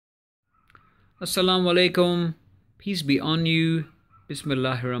Assalamu alaikum, peace be on you.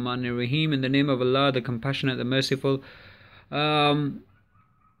 Bismillahir Rahmanir Rahim. In the name of Allah, the Compassionate, the Merciful.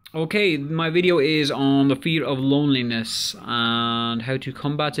 Okay, my video is on the fear of loneliness and how to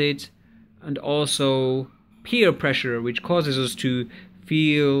combat it, and also peer pressure, which causes us to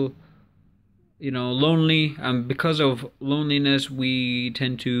feel, lonely, and because of loneliness, we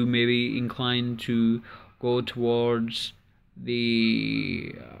tend to maybe incline to go towards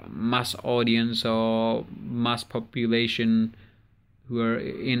the mass audience or mass population who are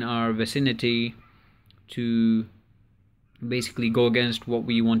in our vicinity to basically go against what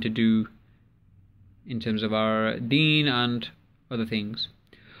we want to do in terms of our deen and other things.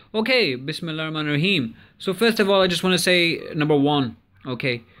 Okay, Bismillah ar-Rahman ar-Rahim. So first of all, I just want to say number one,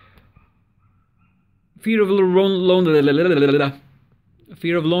 okay, fear of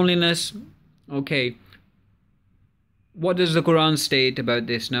loneliness. Okay, what does the Quran state about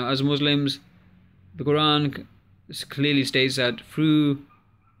this? Now, as Muslims, the Quran clearly states that through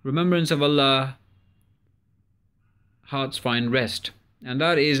remembrance of Allah, hearts find rest. And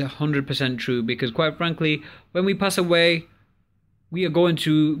that is 100% true, because quite frankly, when we pass away, we are going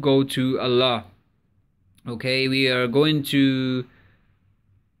to go to Allah. Okay, we are going to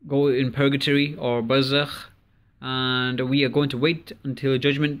go in purgatory or barzakh, and we are going to wait until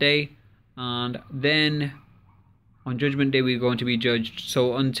Judgment Day, and then on Judgment Day we're going to be judged.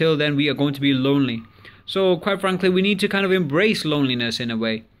 So until then we are going to be lonely. So quite frankly, we need to kind of embrace loneliness in a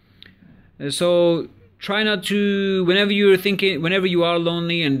way. So try not to, whenever you are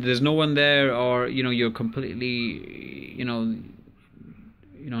lonely and there's no one there, or you're completely,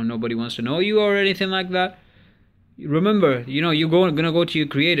 nobody wants to know you or anything like that, remember, you're gonna go to your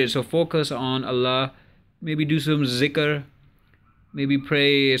Creator. So focus on Allah. Maybe do some zikr, maybe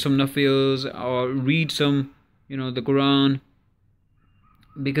pray some nafils, or read some, the Quran,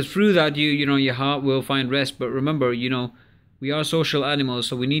 because through that your heart will find rest. But remember, we are social animals,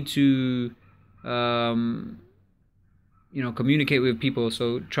 so we need to communicate with people.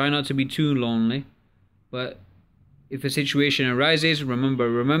 So try not to be too lonely. But if a situation arises,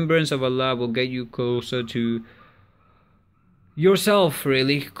 remember, remembrance of Allah will get you closer to yourself,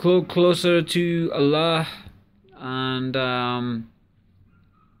 really closer to Allah. And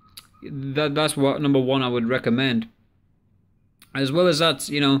that's what number one I would recommend. As well as that,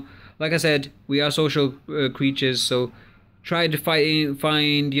 like I said, we are social creatures, so try to find,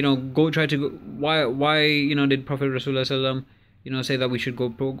 why did Prophet Rasulullah sallam, say that we should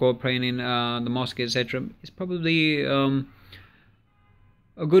go praying in the mosque, etc. It's probably a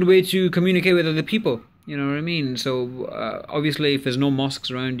good way to communicate with other people, you know what I mean? So obviously, if there's no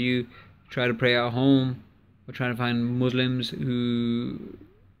mosques around you, try to pray at home, or try to find Muslims who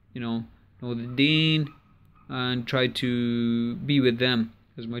know the deen, and try to be with them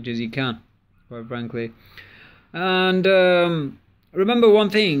as much as you can, quite frankly. And remember one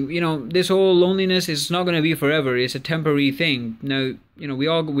thing, this whole loneliness is not going to be forever. It's a temporary thing. Now, we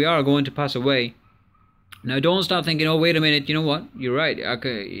are going to pass away. Now, don't start thinking, oh, wait a minute, you know what, you're right,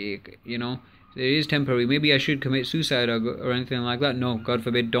 okay, it is temporary, maybe I should commit suicide or anything like that. No, God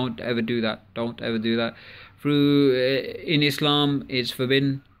forbid, don't ever do that. Don't ever do that. In Islam, it's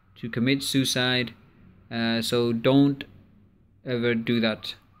forbidden to commit suicide, so don't ever do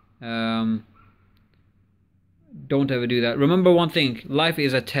that. Don't ever do that. Remember one thing, life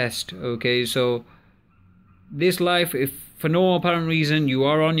is a test, okay? So this life, if for no apparent reason you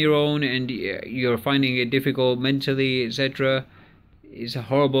are on your own and you're finding it difficult mentally, etc., it's a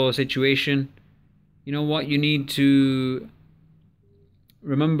horrible situation, you know what, you need to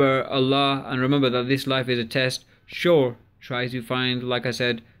remember Allah, and remember that this life is a test. Sure, try to find, like I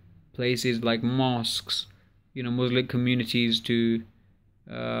said, places like mosques, Muslim communities to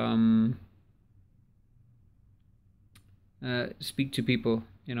speak to people,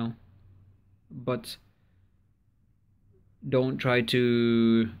 but don't try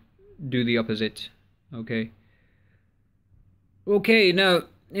to do the opposite. Okay, now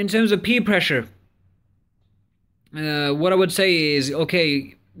in terms of peer pressure, what I would say is,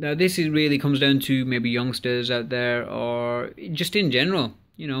 okay, now this really comes down to maybe youngsters out there, or just in general.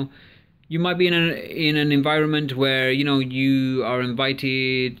 You might be in an environment where you are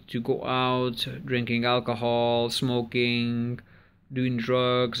invited to go out drinking alcohol, smoking, doing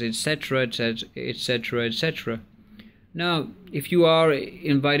drugs, etc., etc., etc. Now, if you are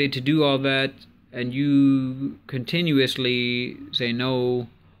invited to do all that and you continuously say no,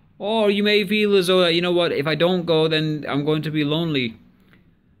 or you may feel as though, what, if I don't go, then I'm going to be lonely.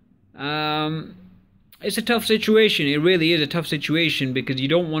 It's a tough situation. It really is a tough situation, because you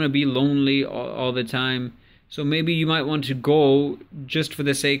don't want to be lonely all the time. So maybe you might want to go just for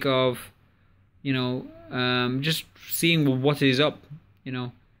the sake of just seeing what is up,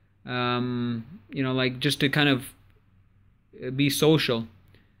 like just to kind of be social.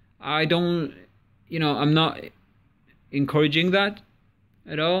 I don't, I'm not encouraging that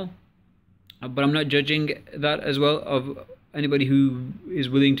at all, but I'm not judging that as well of anybody who is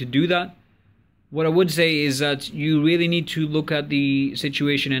willing to do that. What I would say is that you really need to look at the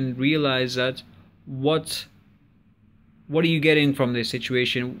situation and realize that what are you getting from this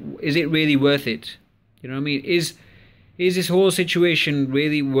situation? Is it really worth it? You know what I mean? Is this whole situation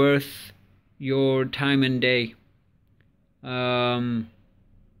really worth your time and day? What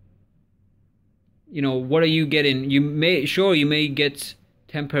are you getting? You may get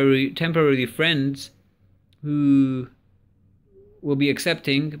temporary friends who will be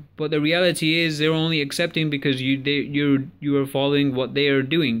accepting, but the reality is they're only accepting because you are following what they are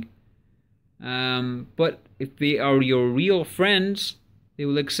doing. But if they are your real friends, they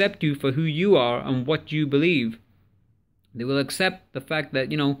will accept you for who you are and what you believe. They will accept the fact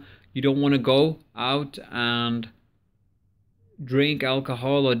that you don't want to go out and drink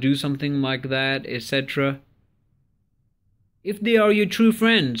alcohol or do something like that, etc. If they are your true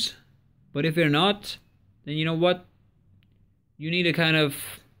friends. But if they're not, then you know what? You need to kind of,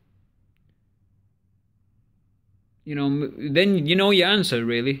 then you know your answer,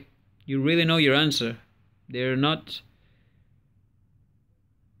 really. You really know your answer. They're not,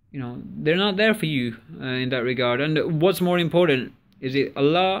 they're not there for you in that regard. And what's more important, is it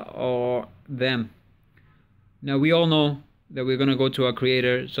Allah or them? Now, we all know that we're going to go to our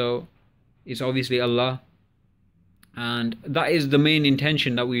Creator, so it's obviously Allah. And that is the main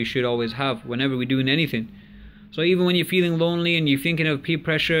intention that we should always have whenever we're doing anything. So even when you're feeling lonely and you're thinking of peer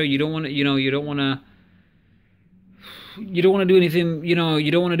pressure, you don't want to, you don't want to do anything, you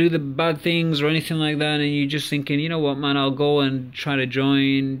don't want to do the bad things or anything like that, and you're just thinking, you know what, man, I'll go and try to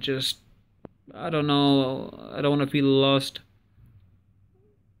join, just, I don't know, I don't want to feel lost.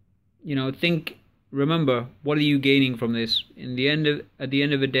 Remember, what are you gaining from this? At the end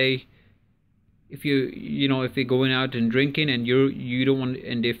of the day, if if you're going out and drinking and you don't want,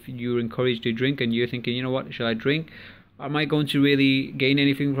 and if you're encouraged to drink and you're thinking, you know what, should I drink? Am I going to really gain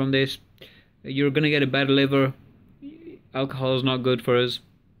anything from this? You're going to get a bad liver. Alcohol is not good for us.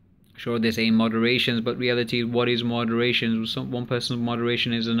 Sure, they say moderations, but reality, what is moderation? One person's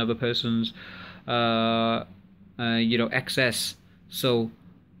moderation is another person's, excess. So,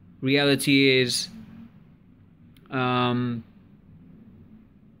 reality is,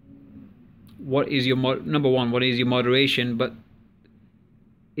 what is your number one? What is your moderation? But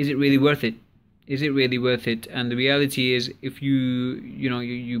is it really worth it? Is it really worth it? And the reality is, if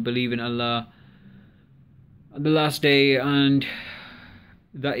you believe in Allah, the last day, and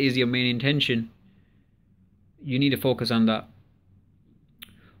that is your main intention, you need to focus on that.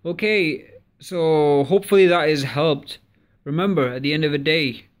 Okay, so hopefully that has helped. Remember, at the end of the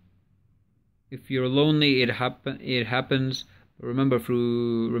day, if you're lonely, it happens. Remember,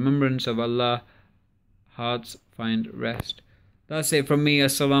 through remembrance of Allah, hearts find rest. That's it from me.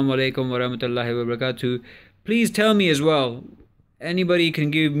 Assalamu alaikum wa rahmatullahi wa barakatuh. Please tell me as well, anybody can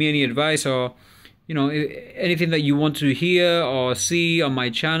give me any advice or anything that you want to hear or see on my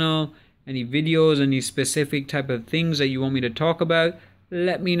channel, any videos, any specific type of things that you want me to talk about,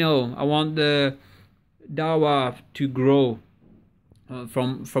 let me know. I want the dawah to grow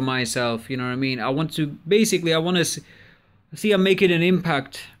from myself, you know what I mean? I want to see I'm making an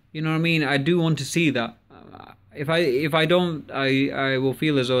impact, you know what I mean? I do want to see that. If I don't, I will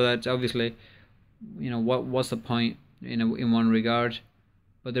feel as though that's obviously, what's the point in one regard.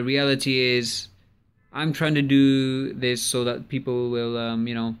 But the reality is, I'm trying to do this so that people will,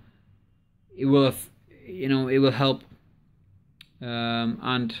 it will help,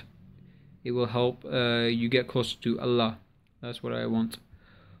 and it will help you get closer to Allah. That's what I want.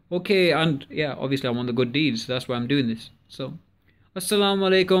 Okay, and yeah, obviously I want the good deeds. That's why I'm doing this. So, Assalamu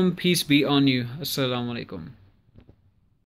alaikum. Peace be on you. Assalamu alaikum.